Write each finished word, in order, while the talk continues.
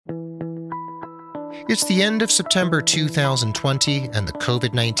It's the end of September 2020, and the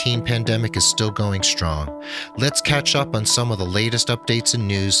COVID-19 pandemic is still going strong. Let's catch up on some of the latest updates and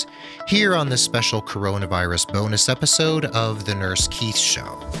news here on this special coronavirus bonus episode of The Nurse Keith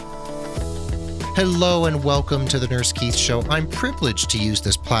Show. Hello and welcome to The Nurse Keith Show. I'm privileged to use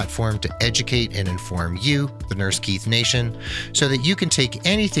this platform to educate and inform you, the Nurse Keith Nation, so that you can take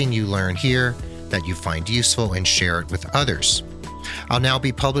anything you learn here that you find useful and share it with others. I'll now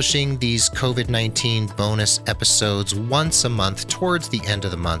be publishing these COVID-19 bonus episodes once a month towards the end of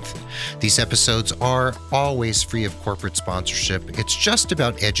the month. These episodes are always free of corporate sponsorship. It's just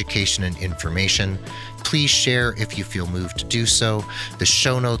about education and information. Please share if you feel moved to do so. The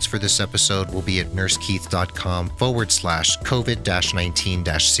show notes for this episode will be at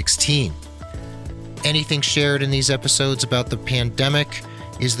nursekeith.com/COVID-19-16. Anything shared in these episodes about the pandemic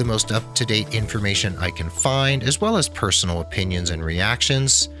is the most up-to-date information I can find, as well as personal opinions and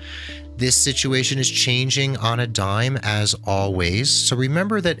reactions. This situation is changing on a dime, as always, so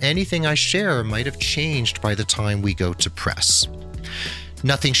remember that anything I share might have changed by the time we go to press.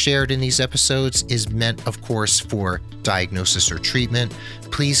 Nothing shared in these episodes is meant, of course, for diagnosis or treatment.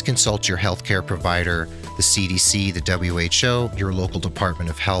 Please consult your healthcare provider, the CDC, the WHO, your local Department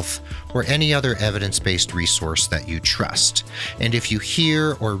of Health, or any other evidence-based resource that you trust. And if you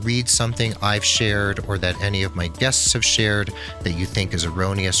hear or read something I've shared or that any of my guests have shared that you think is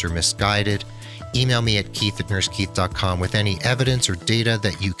erroneous or misguided, email me at keith@nursekeith.com with any evidence or data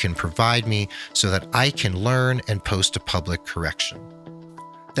that you can provide me so that I can learn and post a public correction.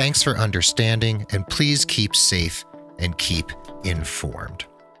 Thanks for understanding, and please keep safe and keep informed.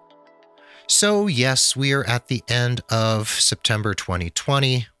 So yes, we are at the end of September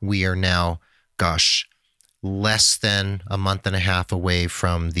 2020. We are now, less than a month and a half away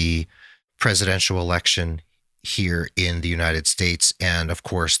from the presidential election here in the United States. And of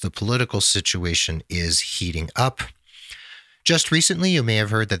course, the political situation is heating up. Just recently, you may have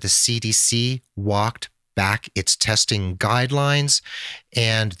heard that the CDC walked back its testing guidelines,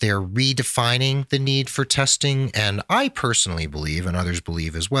 and they're redefining the need for testing. And I personally believe, and others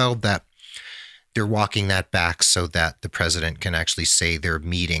believe as well, that they're walking that back so that the president can actually say they're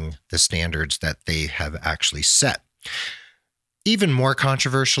meeting the standards that they have actually set. Even more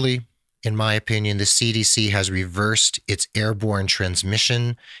controversially, in my opinion, the CDC has reversed its airborne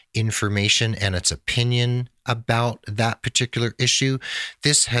transmission information and its opinion about that particular issue.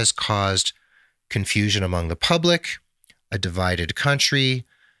 This has caused confusion among the public, a divided country,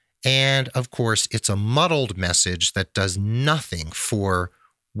 and of course, it's a muddled message that does nothing for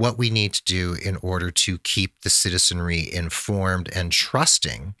what we need to do in order to keep the citizenry informed and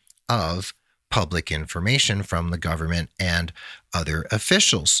trusting of public information from the government and other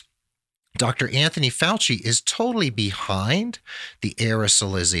officials. Dr. Anthony Fauci is totally behind the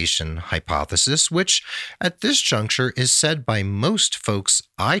aerosolization hypothesis, which at this juncture is said by most folks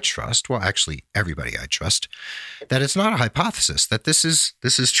I trust, well, actually everybody I trust, that it's not a hypothesis, that this is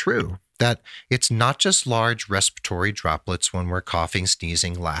true, that it's not just large respiratory droplets when we're coughing,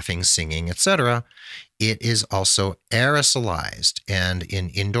 sneezing, laughing, singing, etc. It is also aerosolized, and in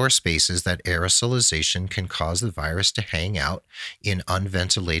indoor spaces, that aerosolization can cause the virus to hang out in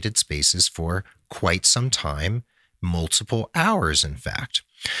unventilated spaces for quite some time, multiple hours, in fact.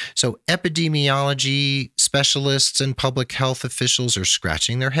 So epidemiology specialists and public health officials are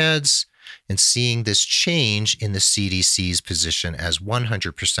scratching their heads and seeing this change in the CDC's position as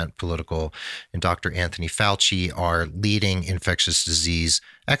 100% political. And Dr. Anthony Fauci, our leading infectious disease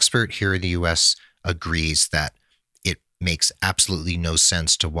expert here in the U.S., agrees that it makes absolutely no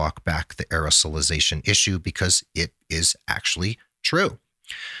sense to walk back the aerosolization issue because it is actually true.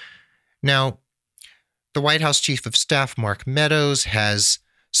 Now, the White House Chief of Staff, Mark Meadows, has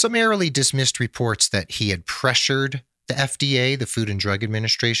summarily dismissed reports that he had pressured the FDA, the Food and Drug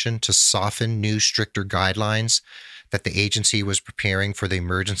Administration, to soften new, stricter guidelines that the agency was preparing for the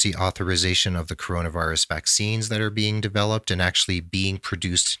emergency authorization of the coronavirus vaccines that are being developed and actually being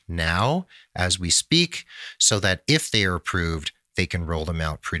produced now as we speak, so that if they are approved, they can roll them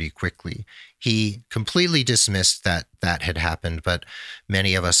out pretty quickly. He completely dismissed that had happened, but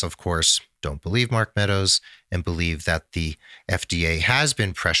many of us, of course, don't believe Mark Meadows and believe that the FDA has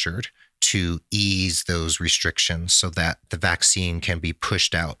been pressured to ease those restrictions so that the vaccine can be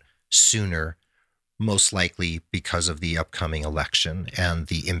pushed out sooner, most likely because of the upcoming election and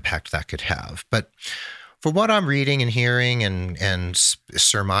the impact that could have. But for what I'm reading and hearing and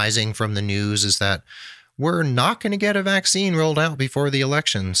surmising from the news is that we're not going to get a vaccine rolled out before the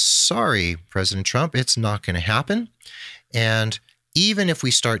election. Sorry, President Trump, it's not going to happen. And even if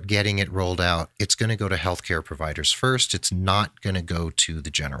we start getting it rolled out, it's going to go to healthcare providers first. It's not going to go to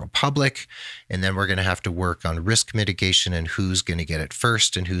the general public. And then we're going to have to work on risk mitigation and who's going to get it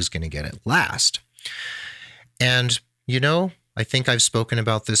first and who's going to get it last. And, I think I've spoken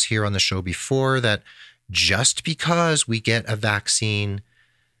about this here on the show before, that just because we get a vaccine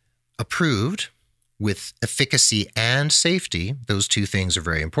approved with efficacy and safety, those two things are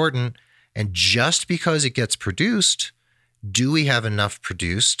very important. And just because it gets produced, do we have enough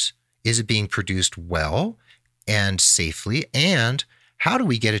produced? Is it being produced well and safely? And how do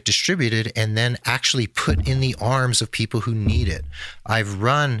we get it distributed and then actually put in the arms of people who need it? I've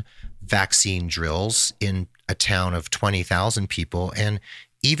run vaccine drills in a town of 20,000 people, and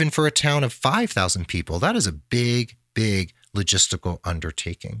even for a town of 5,000 people, that is a big, big logistical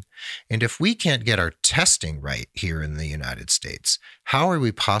undertaking. And if we can't get our testing right here in the United States, how are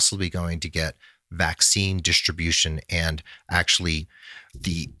we possibly going to get vaccine distribution and actually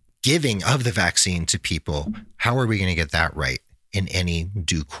the giving of the vaccine to people? How are we going to get that right in any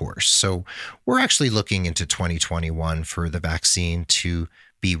due course? So we're actually looking into 2021 for the vaccine to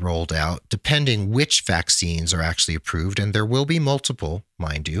be rolled out, depending which vaccines are actually approved. And there will be multiple,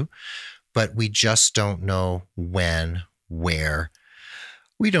 mind you, but we just don't know when, where.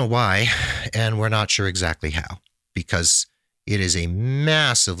 We know why, and we're not sure exactly how, because it is a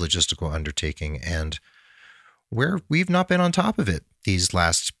massive logistical undertaking, and we've not been on top of it these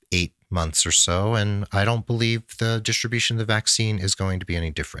last 8 months or so, and I don't believe the distribution of the vaccine is going to be any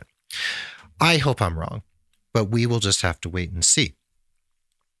different. I hope I'm wrong, but we will just have to wait and see.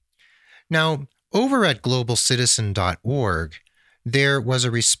 Now, over at globalcitizen.org, there was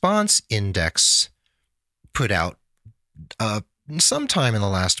a response index put out sometime in the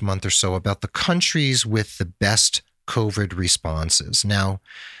last month or so about the countries with the best COVID responses. Now,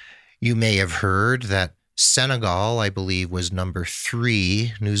 you may have heard that Senegal, I believe, was number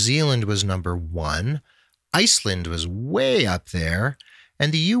 3. New Zealand was number 1. Iceland was way up there.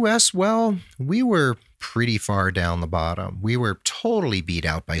 And the U.S., well, we were pretty far down the bottom. We were totally beat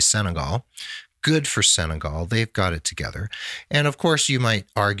out by Senegal. Good for Senegal. They've got it together. And of course, you might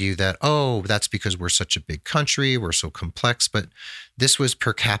argue that, oh, that's because we're such a big country, we're so complex, but this was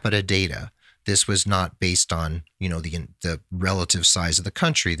per capita data. This was not based on, the relative size of the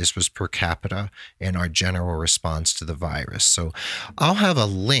country. This was per capita and our general response to the virus. So I'll have a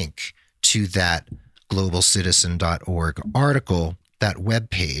link to that globalcitizen.org article, that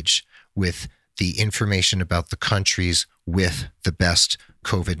webpage, with the information about the countries with the best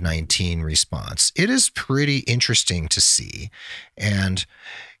COVID-19 response. It is pretty interesting to see. And,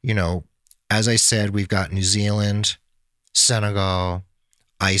 as I said, we've got New Zealand, Senegal,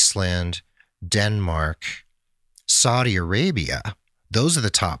 Iceland, Denmark, Saudi Arabia. Those are the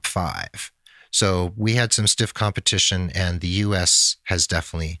top 5. So we had some stiff competition, and the U.S. has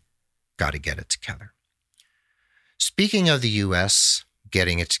definitely got to get it together. Speaking of the U.S.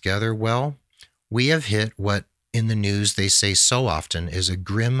 getting it together, well, we have hit what in the news they say so often is a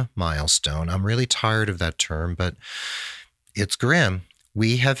grim milestone. I'm really tired of that term, but it's grim.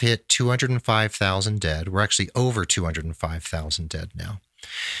 We have hit 205,000 dead. We're actually over 205,000 dead now.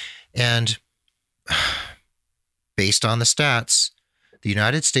 And based on the stats, the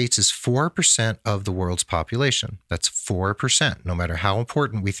United States is 4% of the world's population. That's 4%, no matter how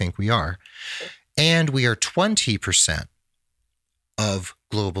important we think we are. And we are 20% of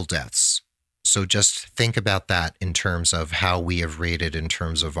global deaths. So just think about that in terms of how we have rated in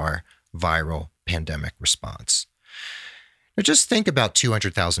terms of our viral pandemic response. Now just think about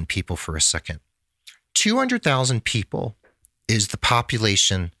 200,000 people for a second. 200,000 people is the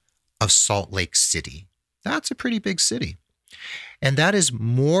population of Salt Lake City. That's a pretty big city. And that is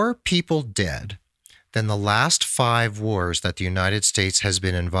more people dead than the last 5 wars that the United States has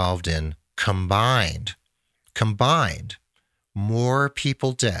been involved in combined. More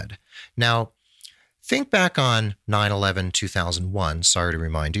people dead. Now, think back on 9/11/2001. Sorry to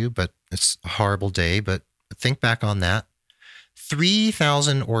remind you, but it's a horrible day, but think back on that.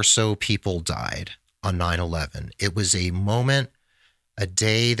 3,000 or so people died on 9/11. It was a moment, a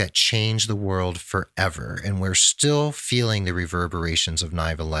day that changed the world forever. And we're still feeling the reverberations of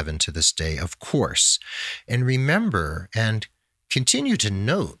 9/11 to this day, of course. And remember and continue to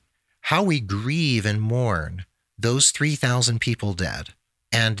note how we grieve and mourn those 3,000 people dead.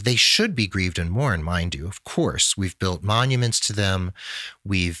 And they should be grieved and mourned, mind you. Of course, we've built monuments to them.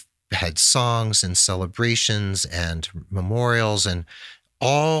 We've had songs and celebrations and memorials, and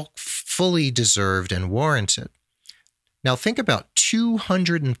all fully deserved and warranted. Now think about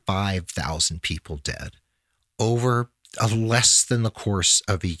 205,000 people dead over less than the course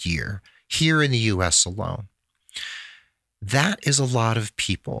of a year here in the U.S. alone. That is a lot of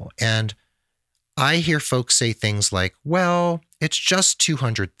people. And I hear folks say things like, well, it's just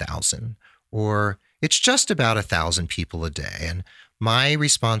 200,000 or it's just about 1,000 people a day. And my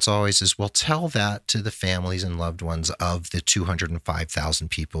response always is, well, tell that to the families and loved ones of the 205,000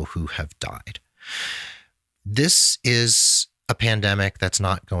 people who have died. This is a pandemic that's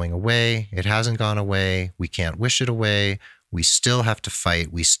not going away. It hasn't gone away. We can't wish it away. We still have to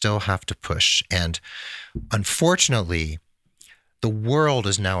fight. We still have to push. And unfortunately, the world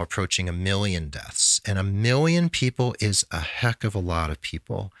is now approaching 1 million deaths, and 1 million people is a heck of a lot of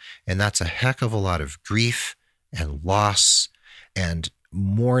people. And that's a heck of a lot of grief and loss and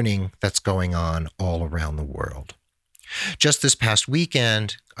mourning that's going on all around the world. Just this past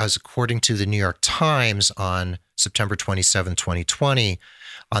weekend, as according to the New York Times on September 27, 2020,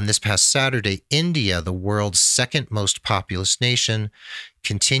 on this past Saturday, India, the world's second most populous nation,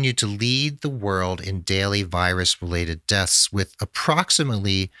 continued to lead the world in daily virus-related deaths with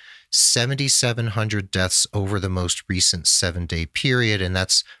approximately 7,700 deaths over the most recent 7-day period, and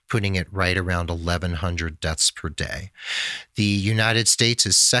that's putting it right around 1,100 deaths per day. The United States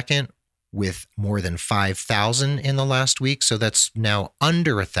is second with more than 5,000 in the last week. So that's now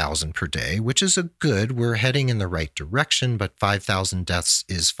under 1,000 per day, which is a good. We're heading in the right direction, but 5,000 deaths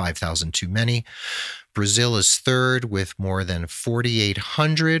is 5,000 too many. Brazil is third with more than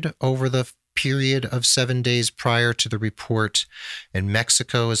 4,800 over the period of 7 days prior to the report. And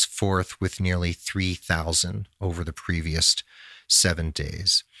Mexico is fourth with nearly 3,000 over the previous 7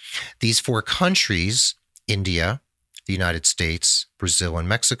 days. These 4 countries, India, the United States, Brazil, and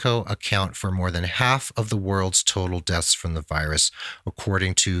Mexico, account for more than half of the world's total deaths from the virus,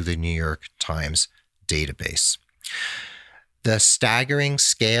 according to the New York Times database. The staggering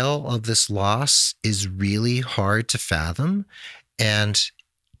scale of this loss is really hard to fathom. And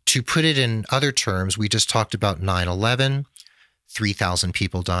to put it in other terms, we just talked about 9/11, 3,000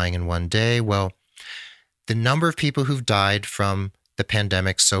 people dying in one day. Well, the number of people who've died from the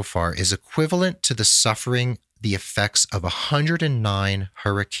pandemic so far is equivalent to the suffering the effects of 109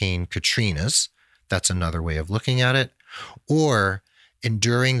 Hurricane Katrinas, that's another way of looking at it, or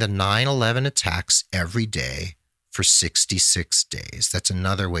enduring the 9/11 attacks every day for 66 days. That's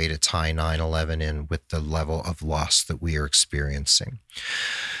another way to tie 9/11 in with the level of loss that we are experiencing.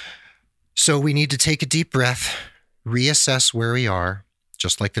 So we need to take a deep breath, reassess where we are,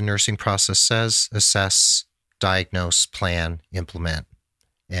 just like the nursing process says, assess, diagnose, plan, implement,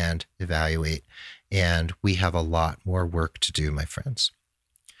 and evaluate. And we have a lot more work to do, my friends.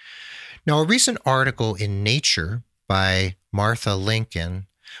 Now, a recent article in Nature by Martha Lincoln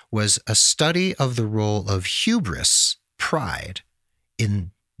was a study of the role of hubris, pride,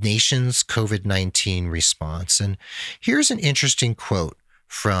 in nations' COVID-19 response. And here's an interesting quote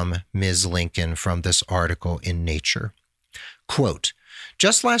from Ms. Lincoln from this article in Nature. Quote,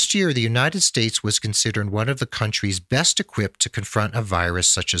 "Just last year, the United States was considered one of the countries best equipped to confront a virus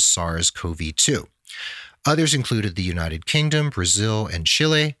such as SARS-CoV-2. Others included the United Kingdom, Brazil, and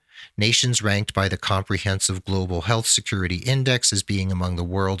Chile, nations ranked by the Comprehensive Global Health Security Index as being among the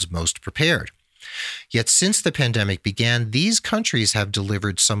world's most prepared. Yet since the pandemic began, these countries have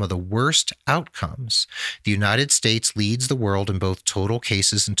delivered some of the worst outcomes. The United States leads the world in both total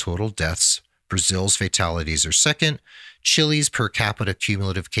cases and total deaths. Brazil's fatalities are second. Chile's per capita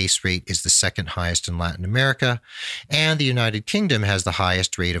cumulative case rate is the second highest in Latin America, and the United Kingdom has the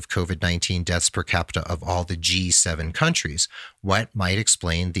highest rate of COVID-19 deaths per capita of all the G7 countries. What might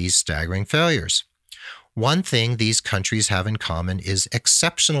explain these staggering failures? One thing these countries have in common is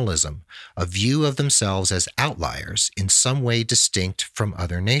exceptionalism, a view of themselves as outliers, in some way distinct from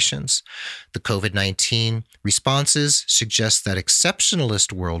other nations. The COVID-19 responses suggest that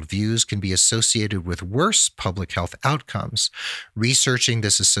exceptionalist worldviews can be associated with worse public health outcomes. Researching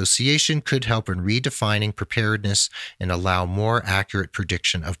this association could help in redefining preparedness and allow more accurate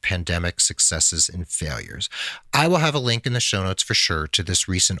prediction of pandemic successes and failures." I will have a link in the show notes for sure to this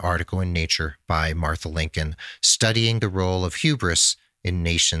recent article in Nature by Martha Lincoln, studying the role of hubris in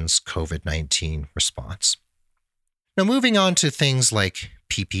nations' COVID-19 response. Now, moving on to things like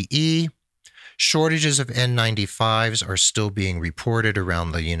PPE, shortages of N95s are still being reported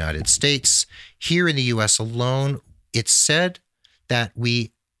around the United States. Here in the U.S. alone, it's said that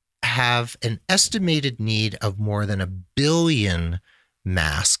we have an estimated need of more than 1 billion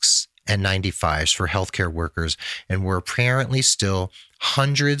masks N95s for healthcare workers, and we're apparently still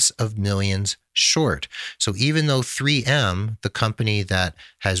hundreds of millions short. So even though 3M, the company that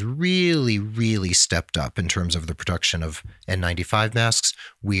has really stepped up in terms of the production of N95 masks,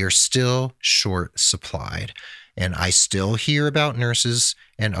 we are still short supplied. And I still hear about nurses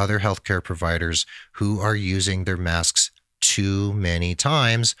and other healthcare providers who are using their masks too many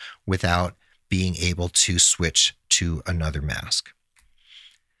times without being able to switch to another mask.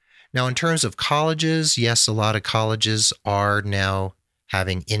 Now, in terms of colleges, yes, a lot of colleges are now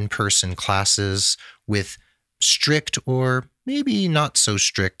having in-person classes with strict or maybe not so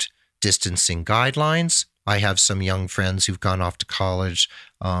strict distancing guidelines. I have some young friends who've gone off to college,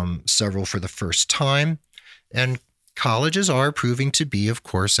 several for the first time, and colleges are proving to be, of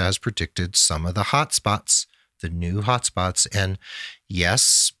course, as predicted, some of the hotspots, the new hotspots. And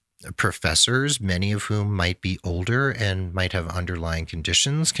yes, professors, many of whom might be older and might have underlying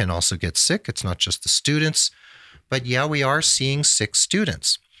conditions, can also get sick. It's not just the students. But yeah, we are seeing sick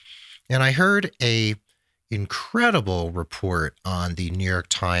students. And I heard a incredible report on the New York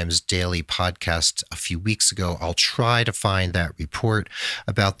Times daily podcast a few weeks ago. I'll try to find that report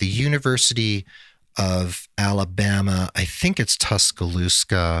about the University of Alabama. I think it's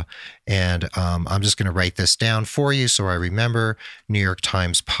Tuscaloosa. And I'm just going to write this down for you so I remember. New York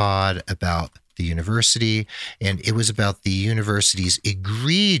Times pod about the university. And it was about the university's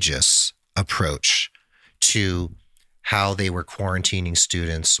egregious approach to how they were quarantining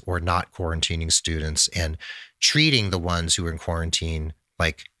students or not quarantining students and treating the ones who were in quarantine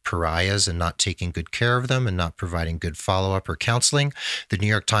like pariahs and not taking good care of them and not providing good follow-up or counseling. The New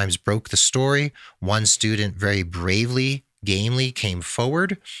York Times broke the story. One student very bravely, gamely came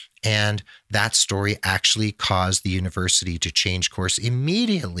forward, and that story actually caused the university to change course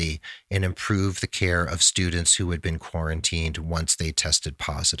immediately and improve the care of students who had been quarantined once they tested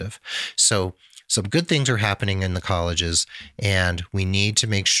positive. So some good things are happening in the colleges, and we need to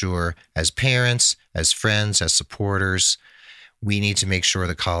make sure as parents, as friends, as supporters, we need to make sure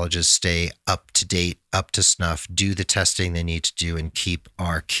the colleges stay up to date, up to snuff, do the testing they need to do, and keep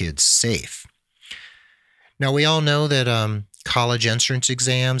our kids safe. Now, we all know that college entrance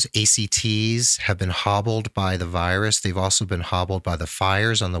exams, ACTs, have been hobbled by the virus. They've also been hobbled by the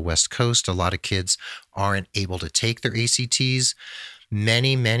fires on the West Coast. A lot of kids aren't able to take their ACTs.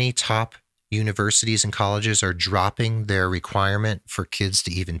 Many top universities and colleges are dropping their requirement for kids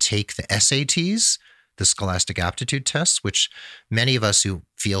to even take the SATs, the Scholastic Aptitude Tests, which many of us who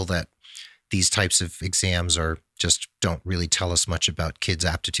feel that these types of exams are just don't really tell us much about kids'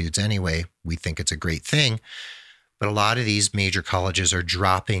 aptitudes anyway. We think it's a great thing. But a lot of these major colleges are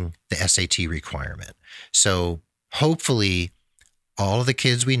dropping the SAT requirement. So hopefully all of the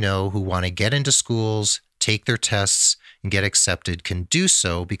kids we know who want to get into schools, take their tests, and get accepted can do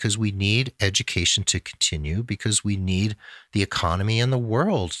so, because we need education to continue, because we need the economy and the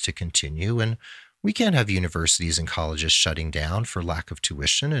world to continue. And we can't have universities and colleges shutting down for lack of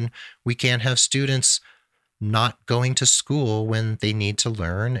tuition, and we can't have students not going to school when they need to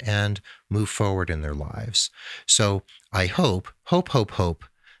learn and move forward in their lives. So I hope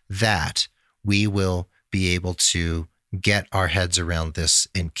that we will be able to get our heads around this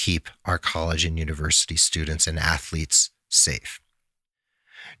and keep our college and university students and athletes safe.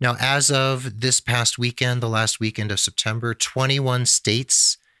 Now, as of this past weekend, the last weekend of September, 21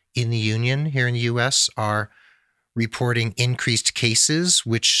 states in the union here in the U.S. are reporting increased cases,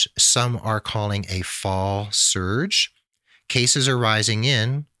 which some are calling a fall surge. Cases are rising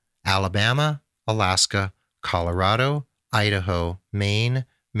in Alabama, Alaska, Colorado, Idaho, Maine,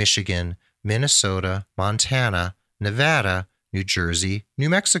 Michigan, Minnesota, Montana, Nevada, New Jersey, New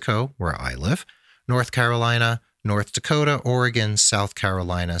Mexico, where I live, North Carolina, North Dakota, Oregon, South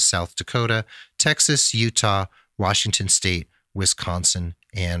Carolina, South Dakota, Texas, Utah, Washington State, Wisconsin,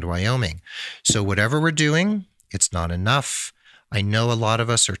 and Wyoming. So whatever we're doing, it's not enough. I know a lot of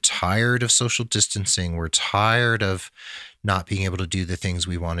us are tired of social distancing. We're tired of not being able to do the things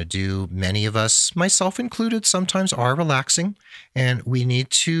we want to do. Many of us, myself included, sometimes are relaxing, and we need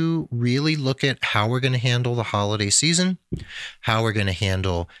to really look at how we're going to handle the holiday season, how we're going to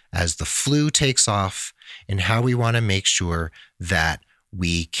handle as the flu takes off, and how we want to make sure that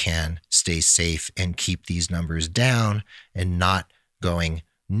we can stay safe and keep these numbers down and not going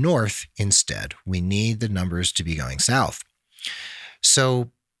north instead. We need the numbers to be going south.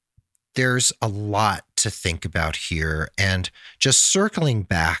 So there's a lot to think about here. And just circling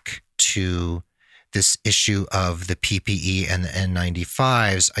back to this issue of the PPE and the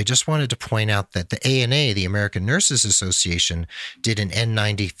N95s, I just wanted to point out that the ANA, the American Nurses Association, did an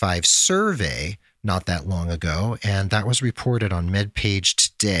N95 survey not that long ago, and that was reported on MedPage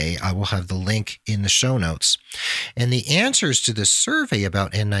today. I will have the link in the show notes. And the answers to this survey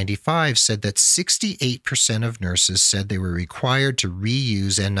about N95 said that 68% of nurses said they were required to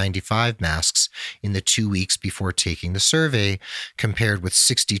reuse N95 masks in the 2 weeks before taking the survey, compared with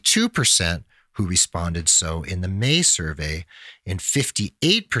 62% who responded so in the May survey, and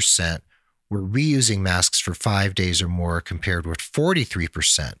 58% were reusing masks for 5 days or more, compared with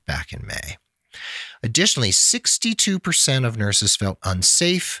 43% back in May. Additionally, 62% of nurses felt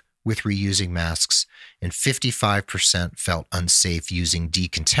unsafe with reusing masks, and 55% felt unsafe using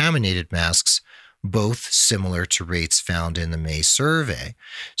decontaminated masks, both similar to rates found in the May survey.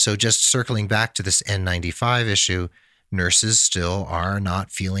 So just circling back to this N95 issue, nurses still are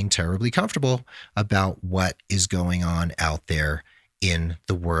not feeling terribly comfortable about what is going on out there in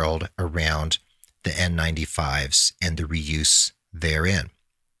the world around the N95s and the reuse therein.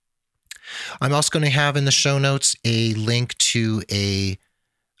 I'm also going to have in the show notes a link to a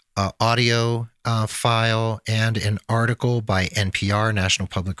audio file and an article by NPR, National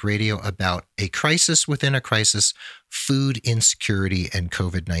Public Radio, about a crisis within a crisis, food insecurity and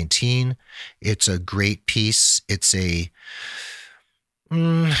COVID-19. It's a great piece. It's a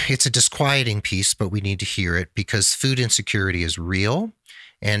disquieting piece, but we need to hear it because food insecurity is real.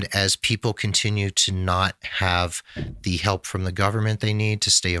 And as people continue to not have the help from the government they need to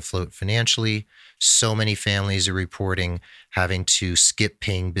stay afloat financially, so many families are reporting having to skip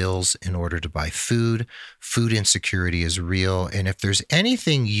paying bills in order to buy food. Food insecurity is real. And if there's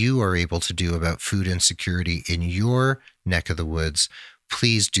anything you are able to do about food insecurity in your neck of the woods,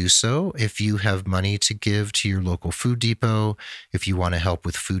 please do so. If you have money to give to your local food depot, if you want to help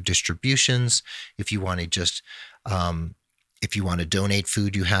with food distributions, if you want to just if you want to donate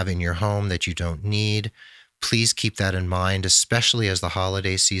food you have in your home that you don't need, please keep that in mind, especially as the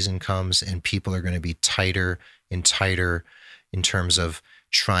holiday season comes and people are going to be tighter and tighter in terms of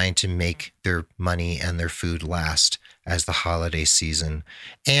trying to make their money and their food last as the holiday season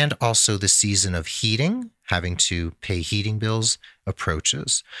and also the season of heating, having to pay heating bills,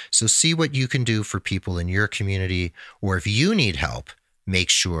 approaches. So see what you can do for people in your community, or if you need help, make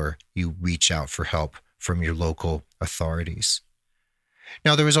sure you reach out for help from your local authorities.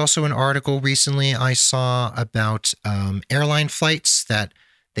 Now, there was also an article recently I saw about airline flights that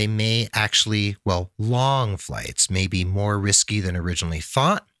they may actually, long flights may be more risky than originally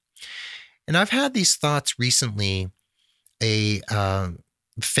thought. And I've had these thoughts recently. A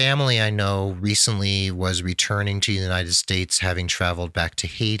family I know recently was returning to the United States, having traveled back to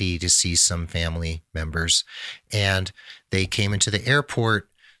Haiti to see some family members. And they came into the airport.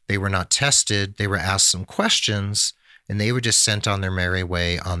 They were not tested. They were asked some questions, and they were just sent on their merry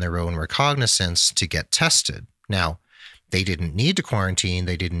way on their own recognizance to get tested. Now, they didn't need to quarantine.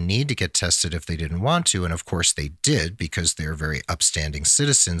 They didn't need to get tested if they didn't want to. And of course they did, because they're very upstanding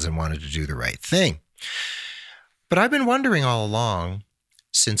citizens and wanted to do the right thing. But I've been wondering all along,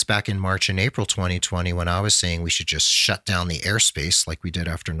 since back in March and April 2020, when I was saying we should just shut down the airspace like we did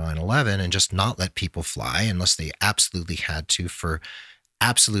after 9/11 and just not let people fly unless they absolutely had to for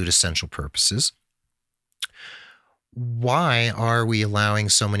absolute essential purposes. Why are we allowing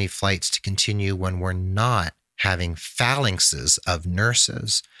so many flights to continue when we're not having phalanxes of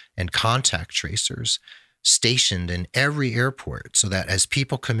nurses and contact tracers stationed in every airport so that as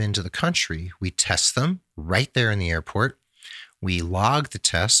people come into the country, we test them right there in the airport, we log the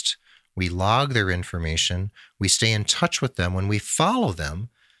test, we log their information, we stay in touch with them when we follow them,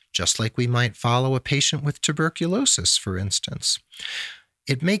 just like we might follow a patient with tuberculosis, for instance.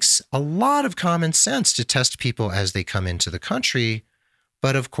 It makes a lot of common sense to test people as they come into the country,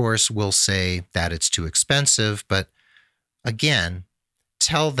 but of course we'll say that it's too expensive. But again,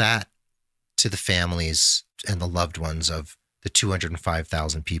 tell that to the families and the loved ones of the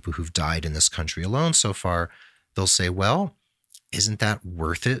 205,000 people who've died in this country alone so far. They'll say, well, isn't that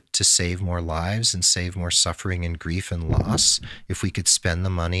worth it to save more lives and save more suffering and grief and loss if we could spend the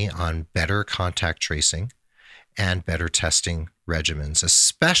money on better contact tracing and better testing regimens,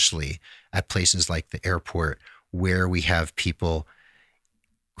 especially at places like the airport where we have people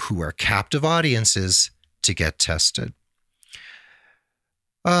who are captive audiences to get tested.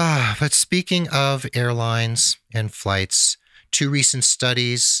 But speaking of airlines and flights, 2 recent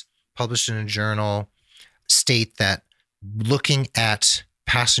studies published in a journal state that looking at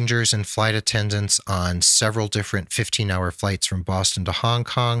passengers and flight attendants on several different 15-hour flights from Boston to Hong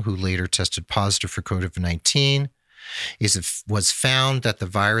Kong who later tested positive for COVID-19, was found that the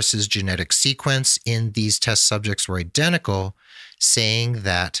virus's genetic sequence in these test subjects were identical, saying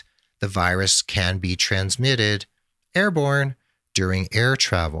that the virus can be transmitted airborne during air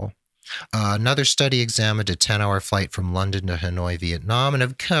travel. Another study examined a 10-hour flight from London to Hanoi, Vietnam. And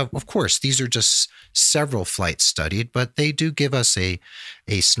of course, these are just several flights studied, but they do give us a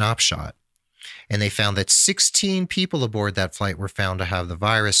snapshot. And they found that 16 people aboard that flight were found to have the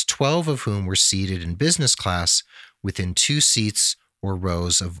virus, 12 of whom were seated in business class within 2 seats or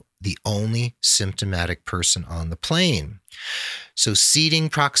rows of the only symptomatic person on the plane. So seating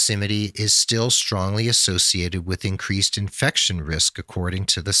proximity is still strongly associated with increased infection risk, according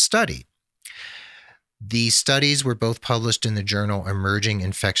to the study. These studies were both published in the journal Emerging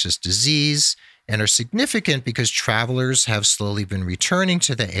Infectious Disease and are significant because travelers have slowly been returning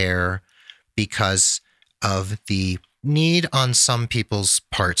to the air because of the need on some people's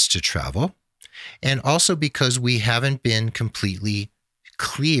parts to travel, and also because we haven't been completely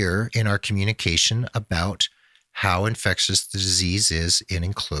clear in our communication about how infectious the disease is in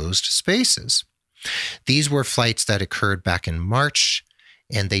enclosed spaces. These were flights that occurred back in March,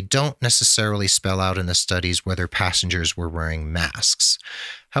 and they don't necessarily spell out in the studies whether passengers were wearing masks.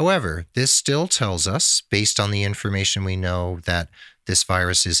 However, this still tells us, based on the information we know, that this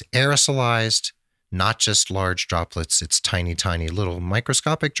virus is aerosolized, not just large droplets, it's tiny, tiny little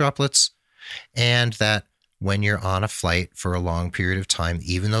microscopic droplets, and that when you're on a flight for a long period of time,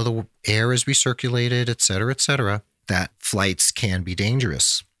 even though the air is recirculated, et cetera, that flights can be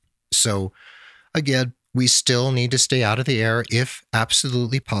dangerous. So again, we still need to stay out of the air if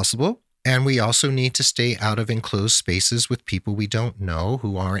absolutely possible. And we also need to stay out of enclosed spaces with people we don't know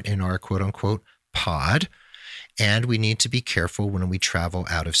who aren't in our quote unquote pod. And we need to be careful when we travel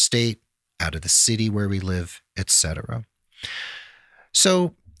out of state, out of the city where we live, etc.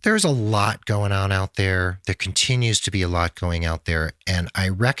 So there's a lot going on out there. There continues to be a lot going out there. And I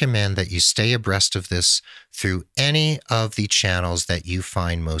recommend that you stay abreast of this through any of the channels that you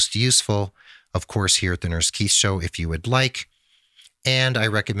find most useful. Of course, here at the Nurse Keith Show, if you would like. And I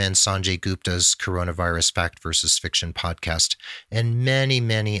recommend Sanjay Gupta's Coronavirus Fact versus Fiction podcast and many,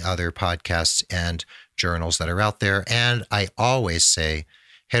 many other podcasts and journals that are out there. And I always say,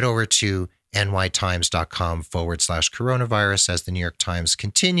 head over to nytimes.com/coronavirus as the New York Times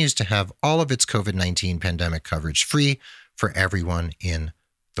continues to have all of its COVID-19 pandemic coverage free for everyone in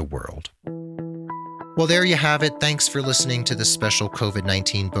the world. Well, there you have it. Thanks for listening to this special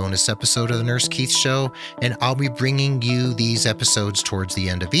COVID-19 bonus episode of the Nurse Keith Show. And I'll be bringing you these episodes towards the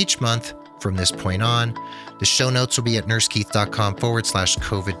end of each month from this point on. The show notes will be at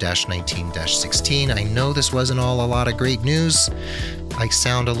nursekeith.com/COVID-19-16. I know this wasn't all a lot of great news. I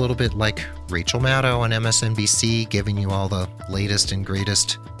sound a little bit like Rachel Maddow on MSNBC, giving you all the latest and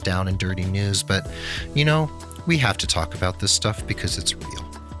greatest down and dirty news. But, you know, we have to talk about this stuff because it's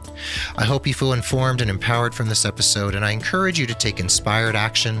real. I hope you feel informed and empowered from this episode, and I encourage you to take inspired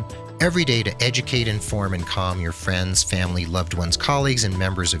action every day to educate, inform, and calm your friends, family, loved ones, colleagues, and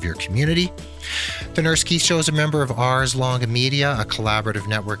members of your community. The Nurse Keith Show is a member of Ars Longa Media, a collaborative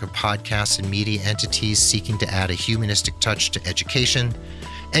network of podcasts and media entities seeking to add a humanistic touch to education,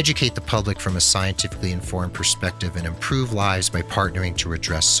 educate the public from a scientifically informed perspective, and improve lives by partnering to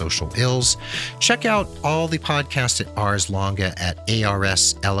address social ills. Check out all the podcasts at Ars Longa at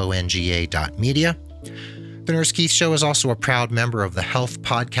arslonga.media. The Nurse Keith Show is also a proud member of the Health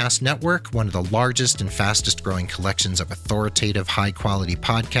Podcast Network, one of the largest and fastest growing collections of authoritative, high-quality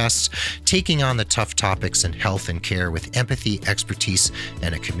podcasts, taking on the tough topics in health and care with empathy, expertise,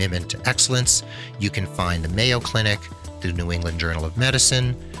 and a commitment to excellence. You can find the Mayo Clinic, the New England Journal of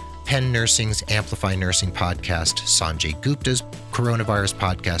Medicine, Penn Nursing's Amplify Nursing podcast, Sanjay Gupta's Coronavirus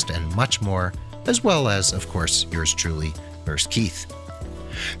podcast, and much more, as well as, of course, yours truly, Nurse Keith.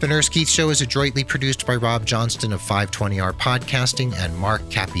 The Nurse Keith Show is adroitly produced by Rob Johnston of 520R Podcasting, and Mark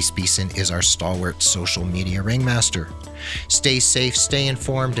Cappy Speeson is our stalwart social media ringmaster. Stay safe, stay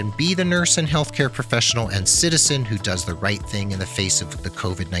informed, and be the nurse and healthcare professional and citizen who does the right thing in the face of the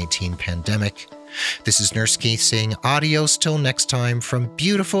COVID-19 pandemic. This is Nurse Keith saying adios till next time from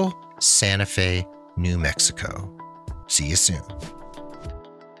beautiful Santa Fe, New Mexico. See you soon.